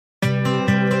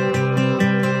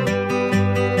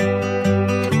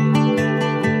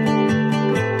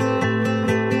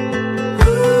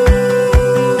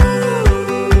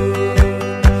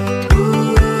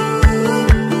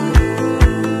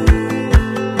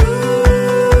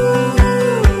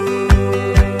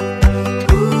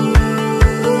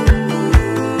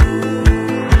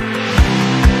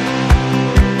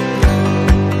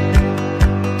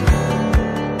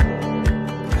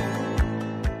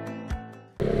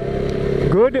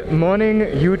Good morning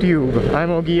YouTube, I'm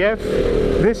Ogf,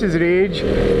 this is Rage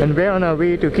and we're on our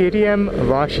way to KTM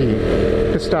Vashi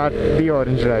to start the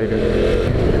orange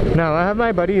ride. Now I have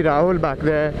my buddy Rahul back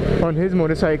there on his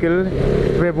motorcycle.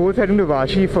 We're both heading to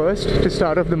Vashi first to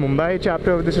start off the Mumbai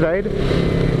chapter of this ride,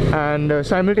 and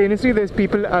simultaneously there's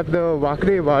people at the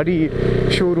Wakre Wadi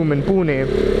showroom in Pune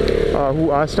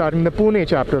who are starting the Pune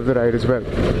chapter of the ride as well.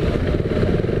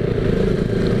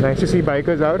 Nice to see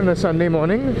bikers out on a Sunday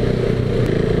morning.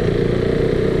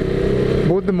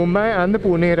 Both the Mumbai and the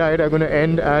Pune ride are going to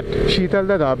end at Sheetal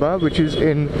Da Dhaba, which is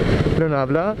in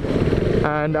Lonavala,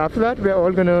 and after that we're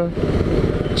all going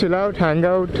to chill out, hang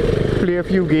out, play a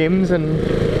few games and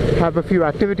have a few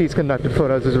activities conducted for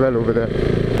us as well over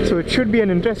there. So it should be an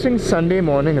interesting Sunday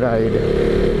morning ride.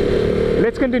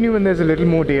 Let's continue when there's a little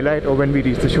more daylight or when we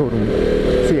reach the showroom.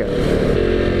 See ya.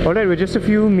 Alright, we're just a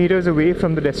few meters away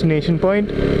from the destination point,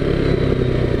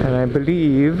 and I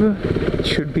believe it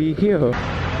should be here.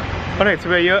 Alright, so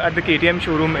we're here at the KTM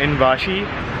showroom in Vashi.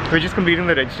 We're just completing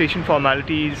the registration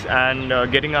formalities and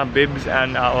getting our bibs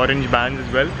and our orange bands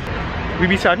as well. We'll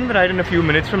be starting the ride in a few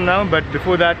minutes from now, but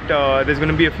before that there's going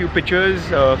to be a few pictures,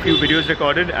 a few videos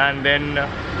recorded, and then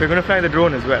we're going to fly the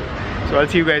drone as well. So I'll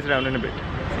see you guys around in a bit.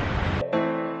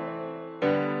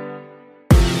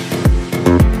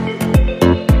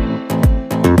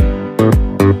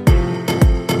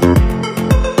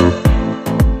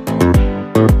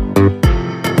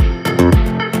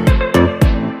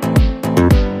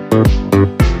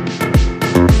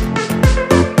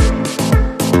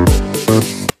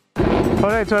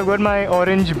 Alright, so I've got my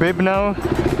orange bib now.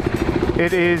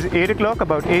 It is 8 o'clock,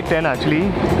 about 8:10 actually.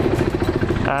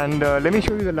 And let me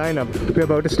show you the lineup. We're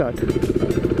about to start.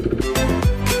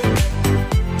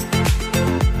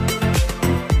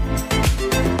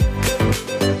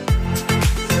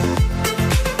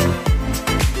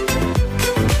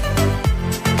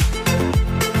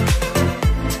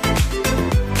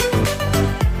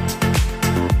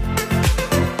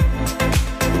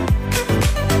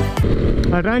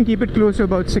 I'll try and keep it close to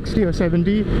about 60 or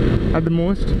 70 at the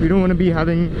most. We don't want to be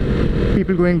having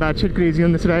people going batshit crazy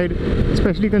on this ride,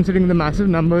 especially considering the massive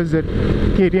numbers that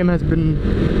KTM has been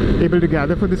able to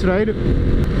gather for this ride.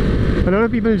 A lot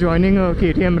of people joining a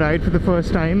KTM ride for the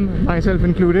first time, myself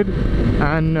included,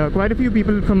 and quite a few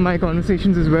people from my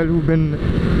conversations as well who've been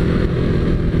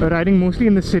riding mostly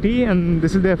in the city, and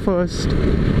this is their first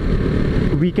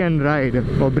weekend ride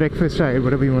or breakfast ride,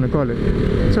 whatever you want to call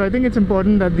it. So I think it's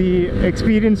important that the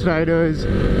experienced riders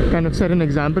kind of set an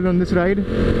example on this ride,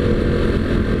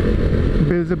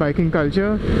 builds a biking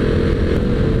culture.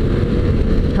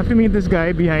 Have to meet this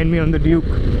guy behind me on the Duke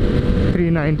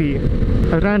 390.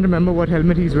 I'll try and remember what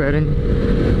helmet he's wearing.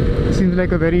 Seems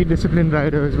like a very disciplined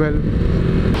rider as well.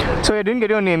 So I didn't get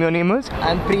your name. Your name was?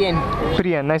 I'm Priyan.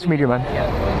 Priyan, nice to meet you, man.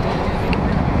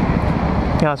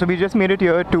 Yeah, so we just made it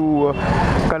here to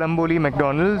Kalamboli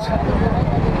McDonald's.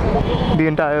 The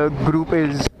entire group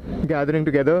is gathering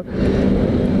together.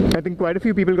 I think quite a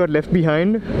few people got left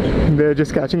behind. They're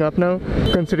just catching up now,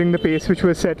 considering the pace which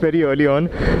was set very early on.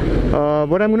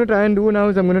 What I'm going to try and do now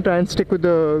is I'm going to try and stick with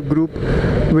the group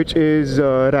which is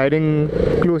riding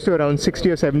close to around 60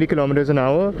 or 70 kilometers an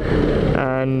hour,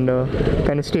 and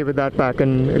kind of stay with that pack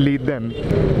and lead them.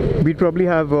 We'd probably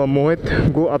have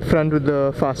Mohit go up front with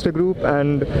the faster group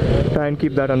and try and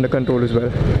keep that under control as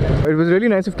well. It was really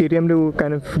nice of KTM to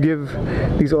kind of give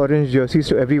these orange jerseys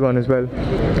to everyone as well.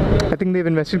 I think they've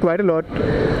invested quite a lot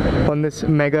on this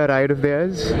mega ride of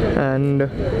theirs, and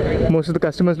most of the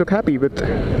customers look happy with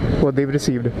what they've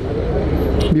received.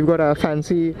 We've got our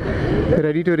fancy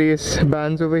ready to race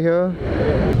bands over here.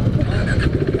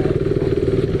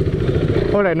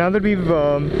 Alright, now that we've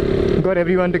got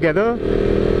everyone together,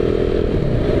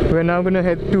 we're now going to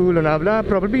head to Lonavala,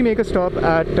 probably make a stop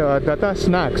at Datta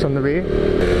Snacks on the way.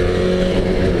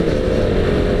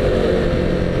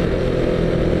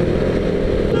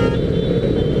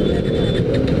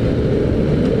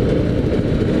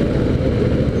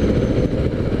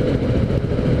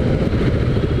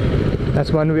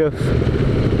 That's one way of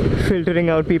filtering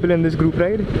out people in this group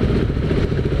ride.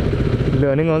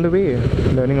 Learning on the way,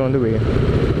 learning on the way.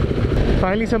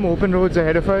 Finally some open roads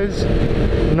ahead of us.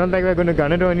 Not like we're going to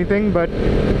gun it or anything, but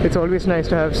it's always nice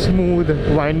to have smooth,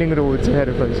 winding roads ahead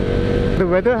of us. The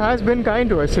weather has been kind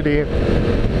to us today.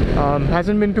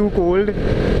 Hasn't been too cold,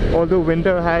 although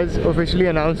winter has officially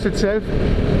announced itself.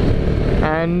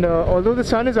 And although the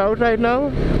sun is out right now,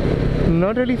 I'm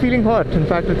not really feeling hot. In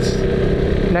fact, it's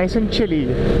nice and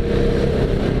chilly.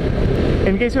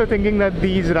 In case you're thinking that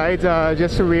these rides are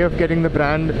just a way of getting the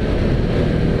brand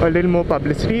a little more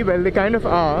publicity. Well, they kind of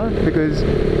are, because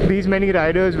these many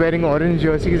riders wearing orange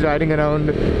jerseys riding around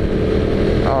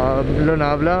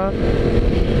Lonavala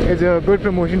is a good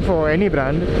promotion for any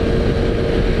brand.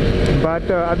 But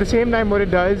at the same time, what it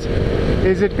does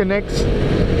is it connects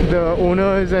the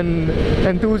owners and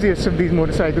enthusiasts of these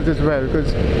motorcycles as well,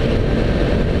 because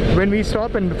when we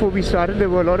stopped and before we started, there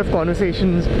were a lot of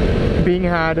conversations being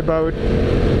had about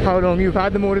how long you've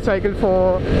had the motorcycle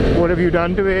for, what have you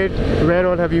done to it, where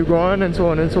all have you gone, and so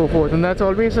on and so forth. And that's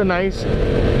always a nice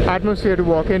atmosphere to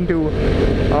walk into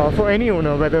for any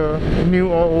owner, whether new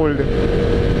or old.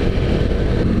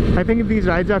 I think if these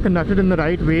rides are conducted in the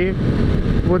right way,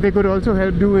 what they could also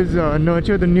help do is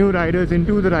nurture the new riders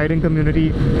into the riding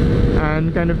community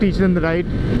and kind of teach them the right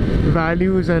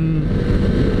values and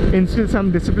instill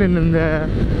some discipline in their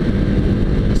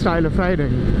style of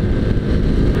riding.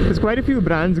 There's quite a few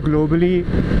brands globally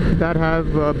that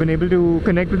have been able to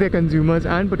connect with their consumers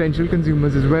and potential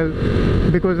consumers as well,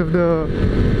 because of the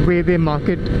way they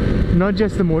market not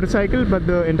just the motorcycle but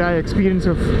the entire experience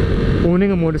of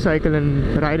owning a motorcycle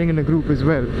and riding in a group as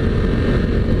well.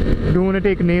 Don't want to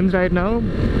take names right now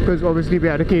because obviously we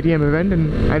had a KTM event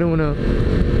and I don't want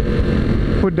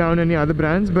to put down any other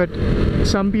brands, but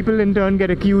some people in turn get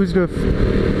accused of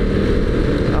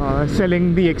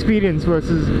selling the experience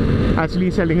versus actually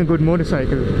selling a good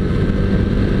motorcycle.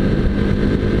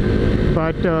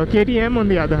 But KTM, on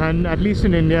the other hand, at least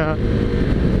in India,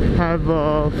 have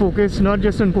focused not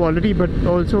just on quality but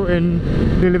also in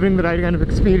delivering the right kind of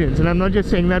experience. And I'm not just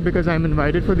saying that because I'm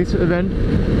invited for this event.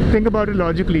 Think about it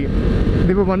logically.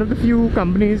 They were one of the few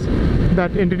companies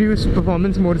that introduced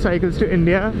performance motorcycles to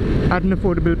India at an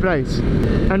affordable price.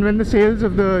 And when the sales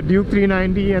of the Duke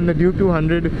 390 and the Duke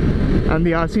 200 and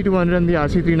the RC200 and the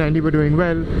RC390 were doing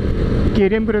well,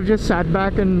 KTM could have just sat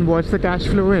back and watched the cash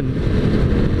flow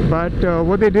in. But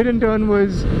what they did in turn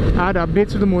was add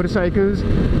updates to the motorcycles,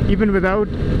 even without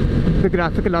the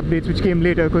graphical updates which came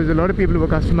later, because a lot of people were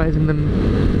customizing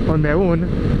them on their own.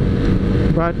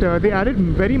 But they added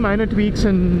very minor tweaks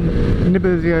and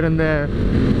nibbles here and there.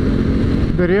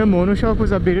 The rear monoshock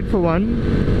was updated for one,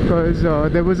 because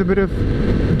there was a bit of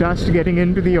dust getting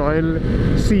into the oil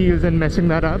seals and messing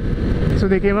that up. So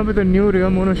they came up with a new rear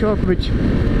monoshock which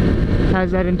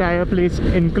has that entire place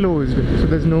enclosed, so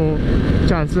there's no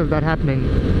chances of that happening.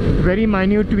 Very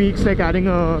minute tweaks like adding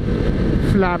a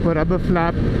flap, a rubber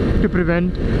flap, to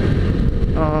prevent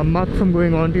muck from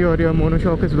going onto your rear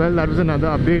monoshock as well. That was another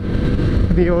update.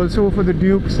 They also, for the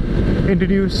Dukes,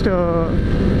 introduced a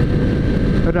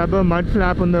rubber mud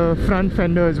flap on the front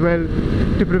fender as well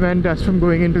to prevent dust from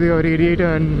going into your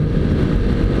radiator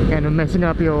and kind of messing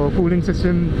up your cooling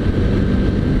system.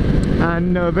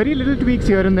 And very little tweaks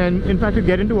here and then. In fact, to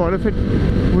get into all of it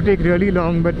would take really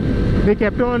long, but they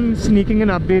kept on sneaking in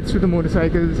updates to the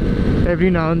motorcycles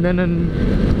every now and then,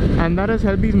 and that has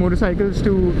helped these motorcycles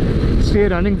to stay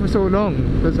running for so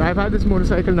long. Because I've had this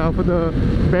motorcycle now for the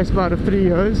best part of 3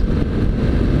 years,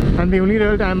 and the only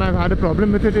real time I've had a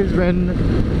problem with it is when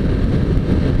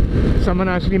someone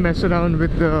actually messed around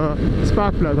with the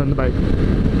spark plug on the bike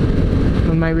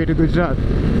on my way to Gujarat.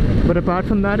 But apart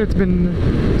from that, it's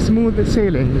been smooth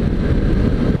sailing.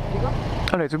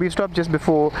 Alright, so we stopped just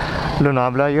before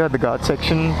Lonavala here at the guard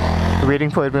section, waiting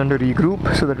for everyone to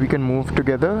regroup so that we can move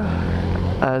together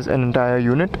as an entire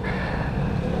unit.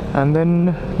 And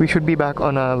then we should be back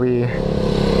on our way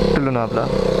to Lonavala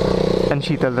and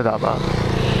Sheetal the Dhaba.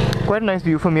 Quite a nice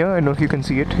view from here. I don't know if you can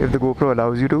see it, if the GoPro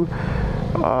allows you to.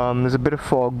 There's a bit of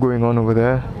fog going on over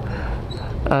there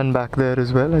and back there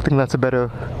as well. I think that's a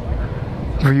better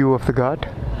view of the Ghat,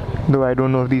 though I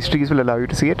don't know if these trees will allow you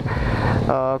to see it.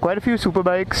 Quite a few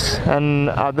superbikes and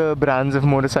other brands of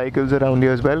motorcycles around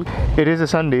here as well. It is a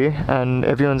Sunday and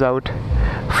everyone's out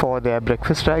for their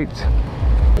breakfast rides.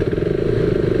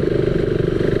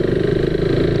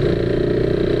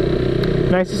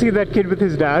 Nice to see that kid with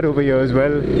his dad over here as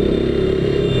well.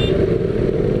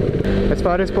 As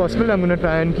far as possible, I'm going to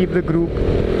try and keep the group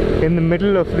in the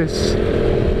middle of this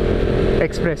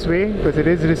expressway, because it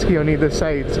is risky on either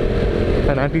sides,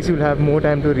 and at least you'll have more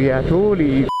time to react.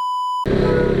 Holy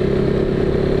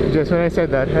just when I said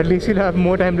that, at least you'll have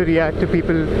more time to react to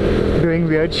people doing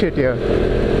weird shit here.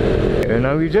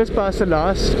 Now we just passed the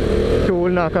last toll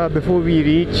naka before we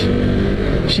reach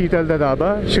Sheetal the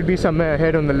Dhaba. Should be somewhere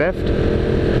ahead on the left.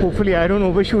 Hopefully I don't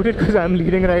overshoot it because I'm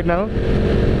leading right now,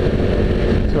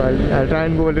 so I'll try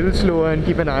and go a little slower and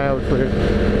keep an eye out for it.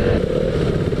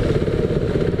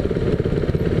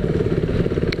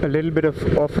 A little bit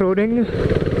of off-roading.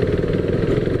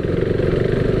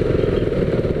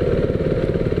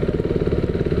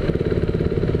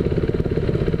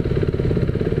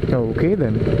 Okay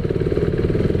then.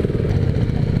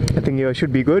 I think here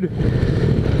should be good.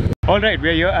 Alright,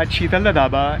 we're here at Sheetal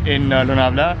Dhaba in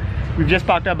Lonavala. We've just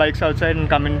parked our bikes outside and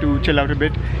come in to chill out a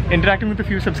bit. Interacting with a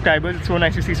few subscribers. It's so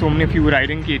nice to see so many of you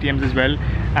riding KTMs as well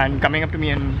and coming up to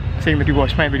me and saying that you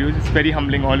watch my videos. It's very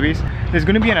humbling always. There's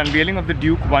going to be an unveiling of the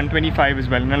Duke 125 as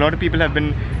well, and a lot of people have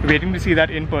been waiting to see that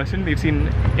in person. We've seen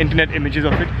internet images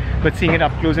of it, but seeing it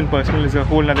up close and personal is a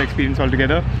whole other experience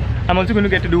altogether. I'm also going to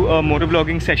get to do a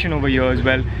motovlogging session over here as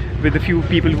well with a few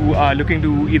people who are looking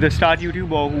to either start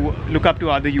YouTube or who look up to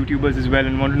other YouTubers as well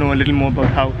and want to know a little more about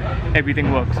how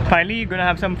everything works. Finally, going to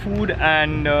have some food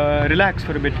and relax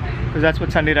for a bit, because that's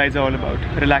what Sunday rides are all about,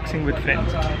 relaxing with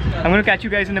friends. I'm going to catch you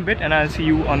guys in a bit and I'll see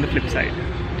you on the flip side.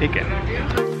 Take care.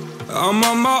 I'm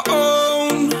on my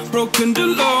own, broken and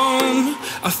alone.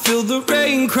 I feel the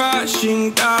rain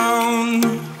crashing down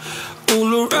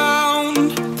all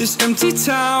around this empty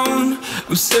town.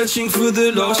 I'm searching for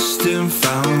the lost and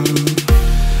found,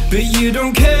 but you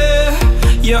don't care,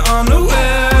 you're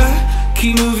unaware.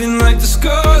 Keep moving like the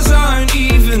scars aren't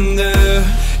even there.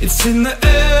 It's in the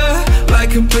air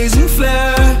like a blazing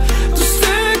flare. Don't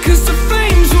stare, cause the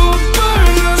flames will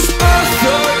burn us. I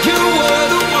thought you were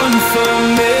the one for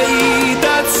me,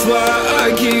 that's why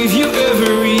I gave you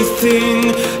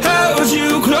everything. Held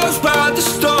you close by the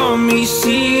stormy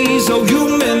seas. Oh,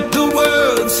 you meant the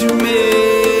world to me.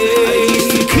 I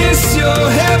used to kiss your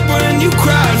head when you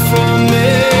cried for me,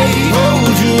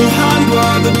 hold your hand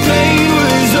while the pain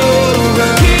was over,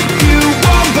 keep you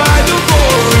warm by the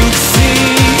roaring sea.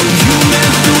 You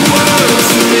meant the world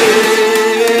to me.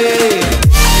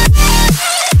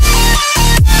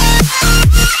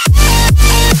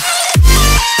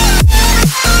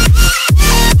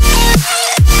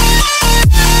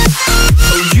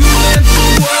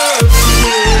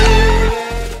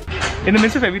 In the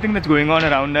midst of everything that's going on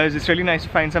around us, it's really nice to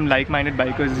find some like-minded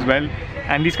bikers as well,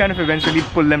 and these kind of events really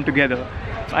pull them together.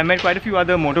 I met quite a few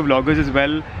other motor vloggers as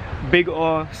well. Big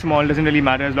or small, doesn't really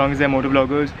matter as long as they're motor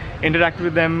vloggers. Interacted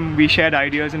with them, we shared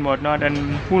ideas and whatnot, and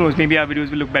who knows, maybe our videos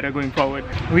will look better going forward.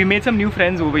 We made some new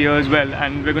friends over here as well,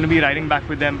 and we're going to be riding back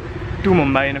with them to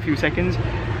Mumbai in a few seconds.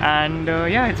 And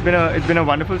yeah, it's been a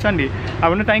wonderful Sunday. I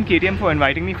want to thank KTM for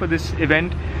inviting me for this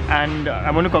event, and I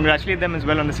want to congratulate them as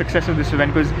well on the success of this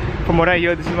event, because from what I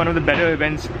hear, this is one of the better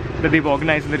events that they've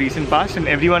organized in the recent past, and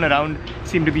everyone around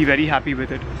seemed to be very happy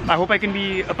with it. I hope I can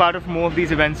be a part of more of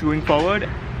these events going forward,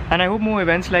 and I hope more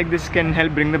events like this can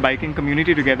help bring the biking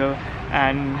community together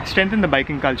and strengthen the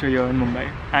biking culture here in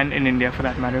Mumbai and in India for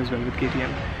that matter as well with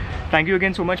KTM. Thank you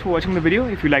again so much for watching the video.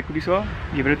 If you liked what you saw,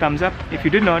 give it a thumbs up. If you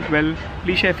did not, well,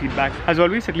 please share feedback. As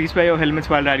always, at least wear your helmets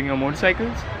while riding your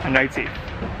motorcycles and ride safe.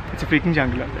 It's a freaking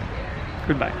jungle out there.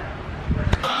 Goodbye.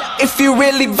 If you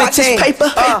really watch this paper,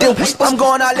 I'm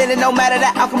going all in, and no matter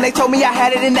the outcome. They told me I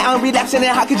had it, and now I'm relapsing.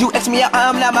 And how could you X me out?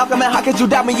 I'm not Malcolm, and how could you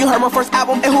doubt me? You heard my first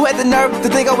album, and who had the nerve to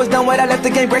think I was done with? I left the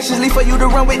game graciously for you to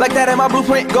run with, like that in my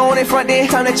blueprint. Going in front, then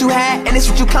time that you had, and it's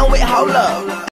what you come with. Hold up.